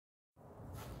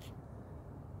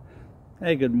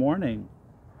Hey, good morning.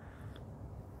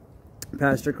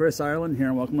 Pastor Chris Ireland here,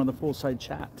 and welcome to the Poolside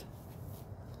Chat.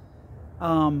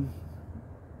 I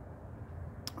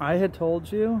had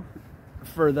told you,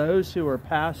 for those who are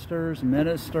pastors,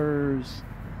 ministers,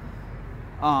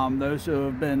 those who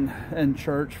have been in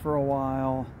church for a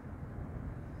while,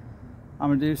 I'm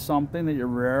going to do something that you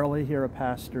rarely hear a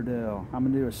pastor do. I'm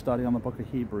going to do a study on the book of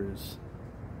Hebrews.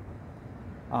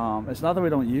 It's not that we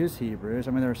don't use Hebrews.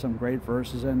 I mean, there are some great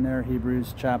verses in there.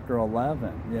 Hebrews chapter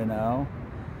 11, you know,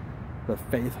 the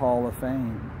Faith Hall of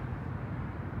Fame.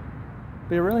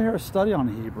 But you really hear a study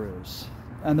on Hebrews.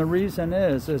 And the reason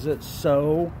is it's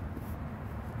so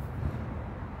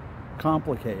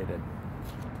complicated.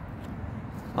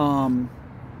 But I'm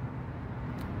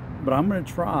going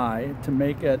to try to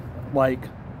make it, like,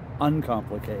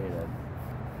 uncomplicated.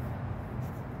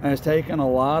 And it's taken a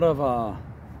lot of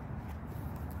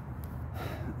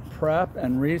prep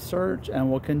and research,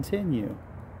 and will continue.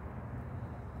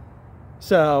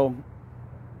 So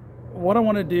what I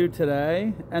want to do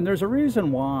today, and there's a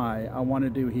reason why I want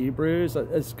to do Hebrews.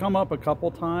 It's come up a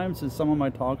couple times in some of my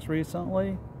talks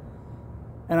recently,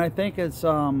 and I think it's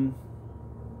I don't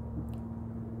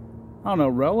know,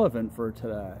 relevant for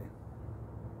today.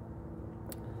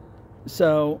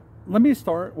 So let me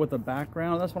start with a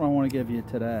background. That's what I want to give you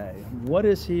today. What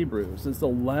is Hebrews? It's the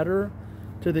letter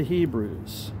to the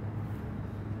Hebrews.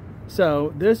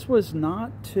 So this was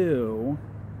not to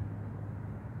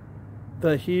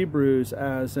the Hebrews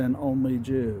as in only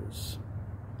Jews.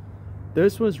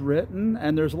 This was written,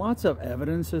 and there's lots of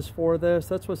evidences for this.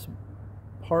 That's what's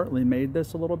partly made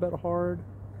this a little bit hard,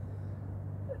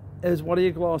 is what do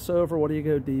you gloss over, what do you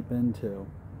go deep into?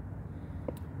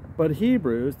 But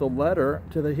Hebrews, the letter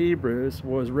to the Hebrews,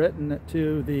 was written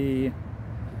to the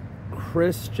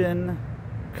Christian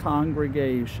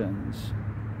congregations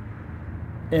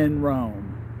in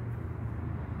Rome.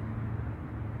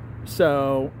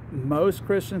 So most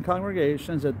Christian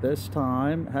congregations at this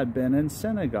time had been in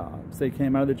synagogues. They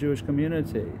came out of the Jewish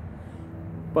community.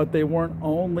 But they weren't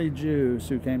only Jews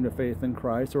who came to faith in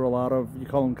Christ. There were a lot of, you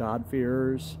call them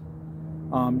God-fearers,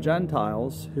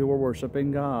 Gentiles who were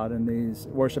worshiping God in these,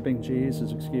 worshiping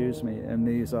Jesus, in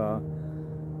these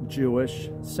Jewish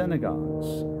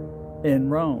synagogues in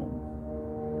Rome.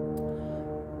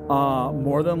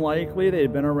 More than likely,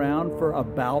 they'd been around for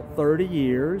about 30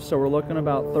 years. So we're looking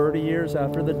about 30 years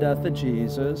after the death of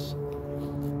Jesus.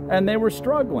 And they were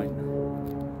struggling.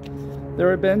 There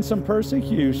had been some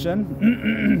persecution.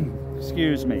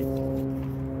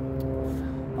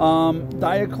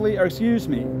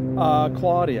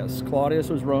 Claudius. Claudius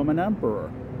was Roman emperor.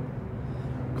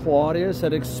 Claudius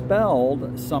had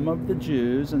expelled some of the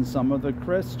Jews and some of the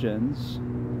Christians,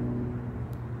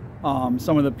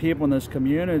 some of the people in this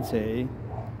community,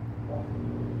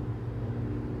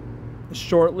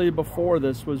 shortly before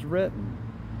this was written.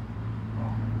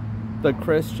 The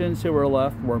Christians who were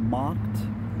left were mocked.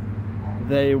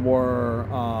 They were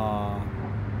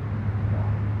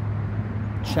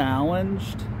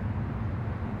challenged.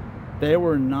 They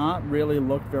were not really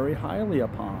looked very highly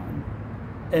upon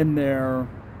in their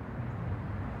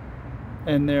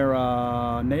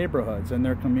neighborhoods, in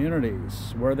their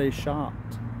communities, where they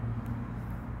shopped,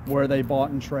 where they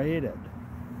bought and traded.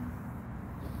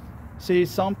 See,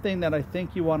 something that I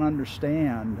think you want to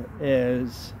understand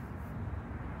is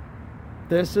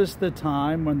this is the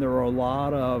time when there were a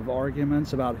lot of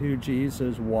arguments about who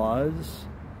Jesus was.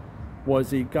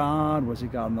 Was he God? Was he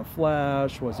God in the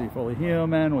flesh? Was he fully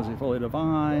human? Was he fully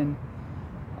divine?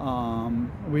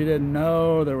 We didn't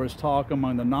know. There was talk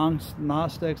among the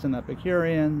Gnostics and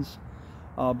Epicureans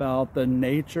about the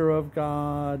nature of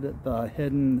God, the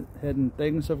hidden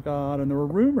things of God, and there were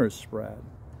rumors spread.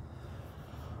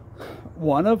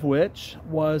 One of which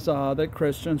was that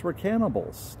Christians were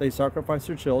cannibals. They sacrificed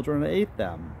their children and ate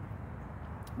them.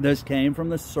 This came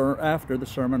from after the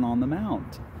Sermon on the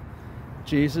Mount.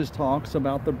 Jesus talks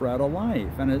about the bread of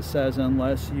life, and it says,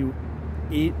 unless you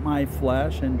eat my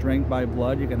flesh and drink my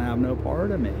blood, you can have no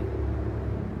part of me.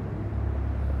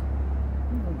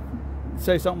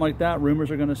 Say something like that, rumors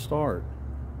are going to start.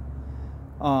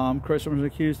 Christians were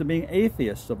accused of being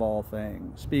atheists of all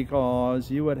things, because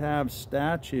you would have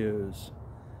statues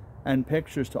and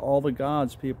pictures to all the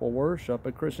gods people worship,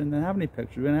 but Christians didn't have any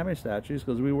pictures, we didn't have any statues,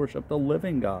 because we worship the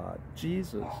living God,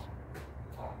 Jesus.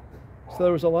 So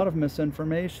there was a lot of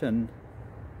misinformation.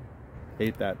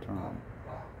 Hate that term.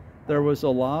 There was a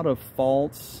lot of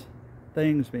false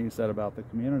things being said about the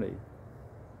community.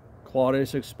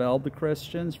 Claudius expelled the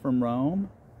Christians from Rome.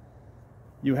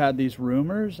 You had these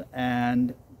rumors,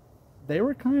 and they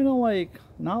were kind of like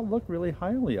not looked really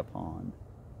highly upon.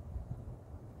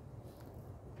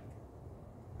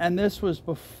 And this was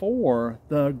before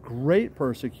the great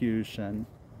persecution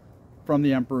from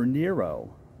the Emperor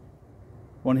Nero,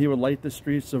 when he would light the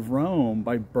streets of Rome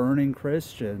by burning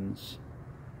Christians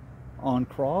on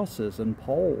crosses and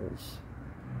poles.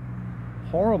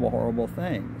 Horrible, horrible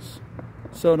things.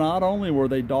 So not only were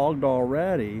they dogged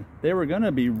already, they were going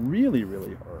to be really,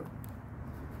 really hurt.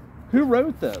 Who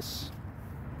wrote this?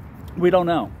 We don't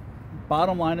know.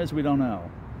 Bottom line is we don't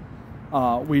know.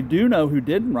 We do know who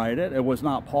didn't write it. It was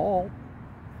not Paul.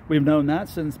 We've known that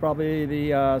since probably the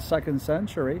 2nd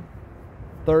century,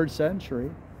 3rd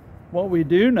century. What we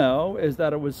do know is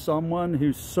that it was someone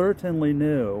who certainly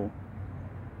knew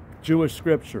Jewish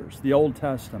scriptures, the Old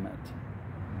Testament.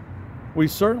 We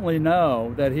certainly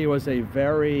know that he was a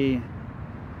very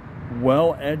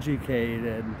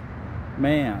well-educated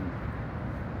man.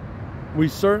 We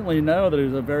certainly know that he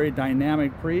was a very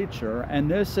dynamic preacher, and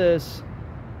this is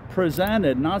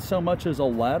presented not so much as a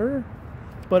letter,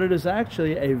 but it is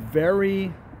actually a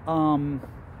very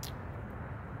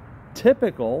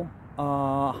typical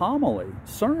homily,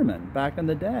 sermon back in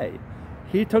the day.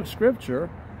 He took scripture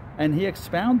and he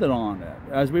expounded on it.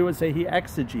 As we would say, he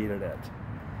exegeted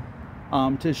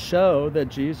it to show that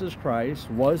Jesus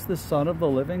Christ was the Son of the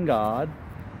living God,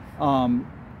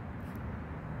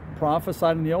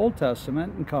 prophesied in the Old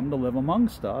Testament and come to live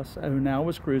amongst us, and who now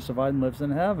was crucified and lives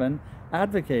in heaven,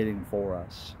 advocating for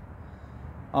us.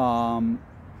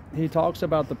 He talks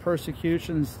about the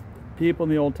persecutions people in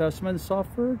the Old Testament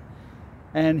suffered,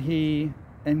 and he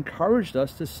encouraged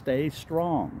us to stay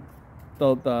strong,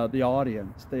 the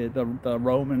audience, the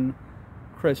Roman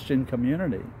Christian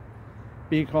community,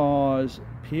 because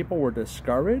people were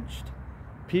discouraged,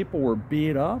 people were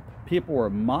beat up, people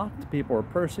were mocked, people were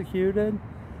persecuted,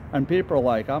 and people are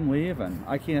like, I'm leaving,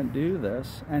 I can't do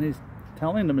this. And he's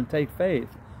telling them to take faith,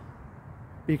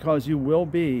 because you will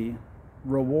be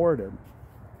rewarded,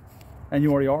 and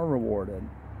you already are rewarded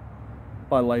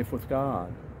by life with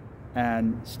God.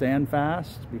 And stand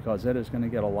fast, because it is going to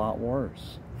get a lot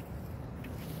worse.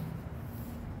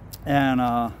 And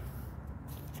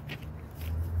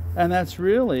that's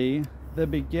really the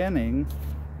beginning,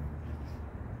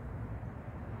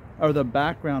 or the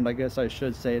background, I guess I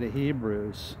should say, to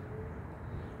Hebrews.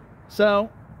 So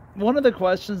one of the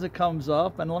questions that comes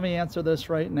up, and let me answer this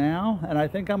right now, and I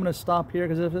think I'm going to stop here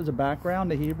because this is a background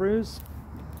to Hebrews.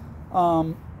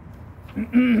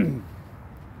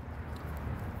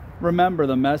 Remember,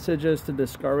 the message is to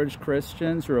discourage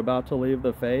Christians who are about to leave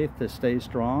the faith to stay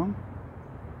strong,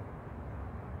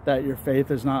 that your faith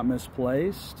is not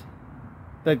misplaced,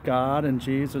 that God and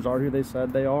Jesus are who they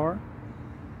said they are,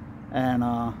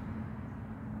 and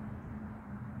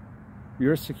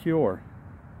you're secure.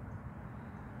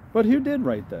 But who did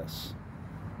write this?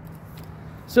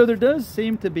 So there does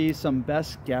seem to be some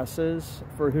best guesses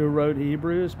for who wrote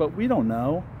Hebrews, but we don't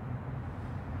know.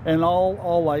 In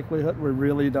all likelihood, we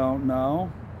really don't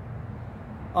know.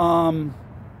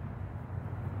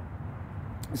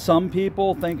 Some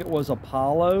people think it was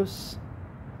Apollos.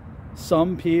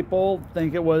 Some people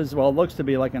think it was, well, it looks to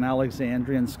be like an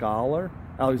Alexandrian scholar,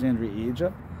 Alexandria,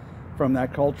 Egypt, from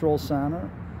that cultural center.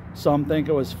 Some think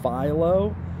it was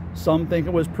Philo. Some think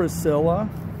it was Priscilla.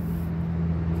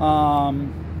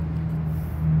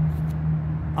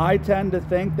 I tend to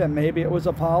think that maybe it was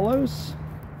Apollos.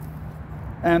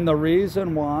 And the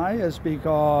reason why is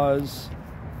because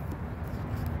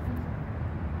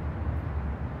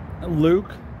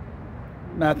Luke,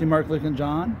 Matthew, Mark, Luke, and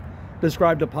John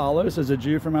described Apollos as a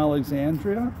Jew from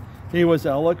Alexandria. He was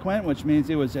eloquent, which means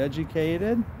he was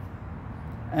educated.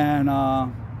 And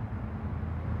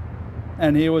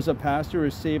he was a pastor who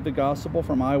received the gospel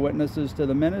from eyewitnesses to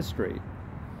the ministry.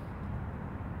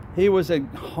 He was at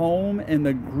home in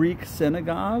the Greek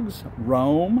synagogues,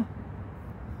 Rome,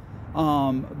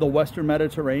 the Western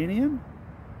Mediterranean,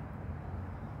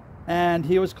 and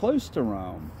he was close to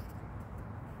Rome.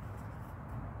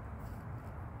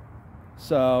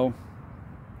 So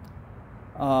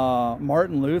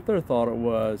Martin Luther thought it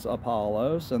was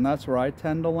Apollos, and that's where I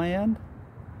tend to land.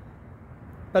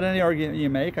 But any argument you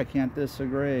make, I can't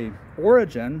disagree.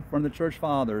 Origen, from the Church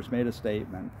Fathers, made a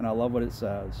statement, and I love what it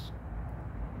says.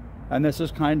 And this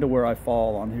is kind of where I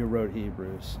fall on who wrote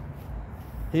Hebrews.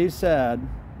 He said,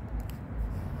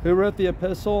 who wrote the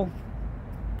epistle?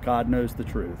 God knows the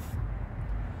truth.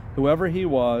 Whoever he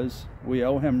was, we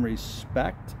owe him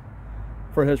respect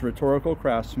for his rhetorical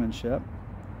craftsmanship,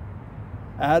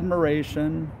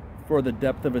 admiration for the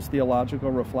depth of his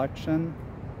theological reflection,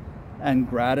 and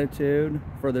gratitude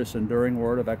for this enduring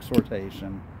word of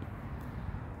exhortation.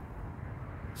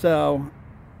 So,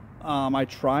 I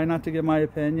try not to give my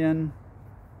opinion,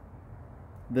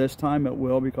 This time it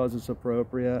will, because it's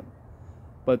appropriate.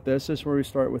 But this is where we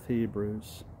start with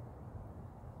Hebrews.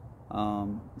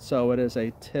 So it is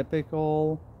a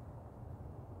typical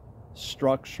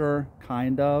structure,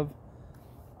 kind of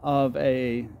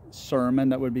a sermon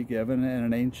that would be given in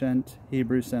an ancient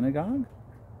Hebrew synagogue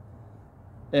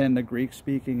in the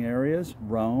Greek-speaking areas,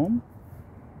 Rome.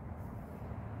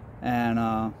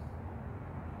 And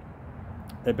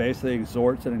it basically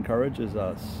exhorts and encourages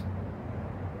us.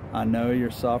 I know you're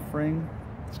suffering.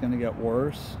 It's going to get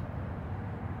worse.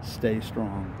 Stay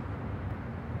strong.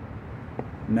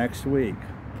 Next week,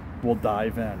 we'll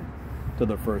dive in to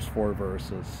the first 4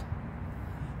 verses.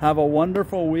 Have a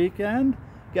wonderful weekend.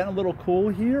 Getting a little cool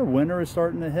here. Winter is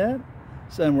starting to hit.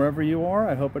 So, and wherever you are,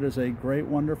 I hope it is a great,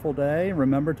 wonderful day.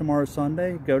 Remember, tomorrow's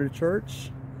Sunday. Go to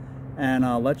church. And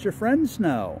let your friends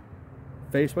know.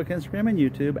 Facebook, Instagram, and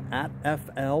YouTube at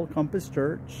FL Compass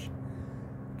Church.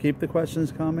 Keep the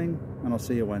questions coming, and I'll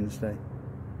see you Wednesday.